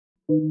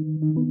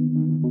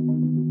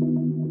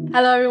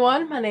Hello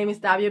everyone, my name is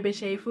Daby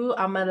Obiechefu.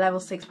 I'm a level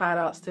 6 fine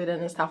art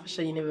student at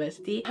Staffordshire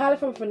University. Highlight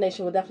from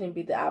Foundation will definitely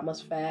be the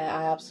atmosphere.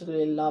 I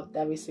absolutely loved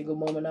every single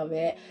moment of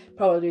it.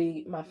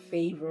 Probably my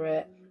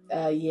favorite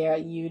year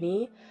at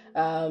uni.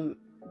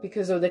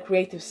 Because of the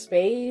creative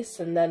space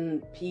and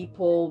then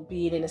people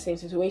being in the same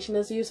situation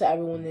as you, so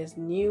everyone is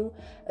new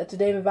to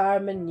the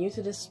environment, new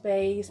to the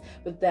space,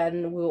 but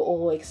then we're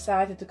all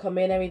excited to come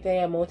in every day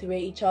and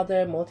motivate each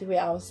other, motivate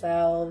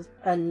ourselves,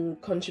 and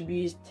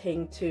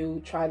contributing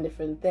to trying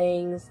different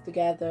things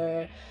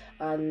together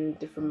and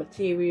different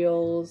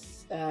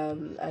materials,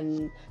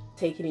 and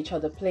taking each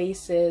other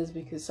places,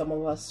 because some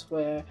of us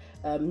were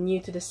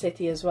new to the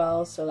city as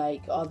well, so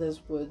like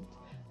others would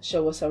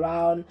show us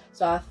around.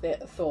 So I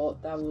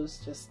thought that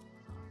was just,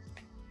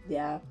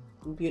 yeah,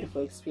 a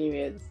beautiful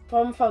experience.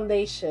 From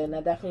Foundation,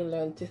 I definitely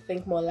learned to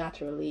think more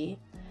laterally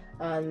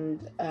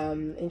and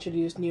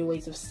introduce new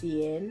ways of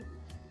seeing,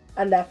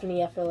 and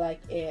definitely I feel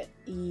like it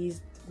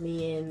eased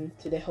me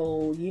into the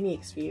whole uni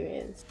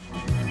experience.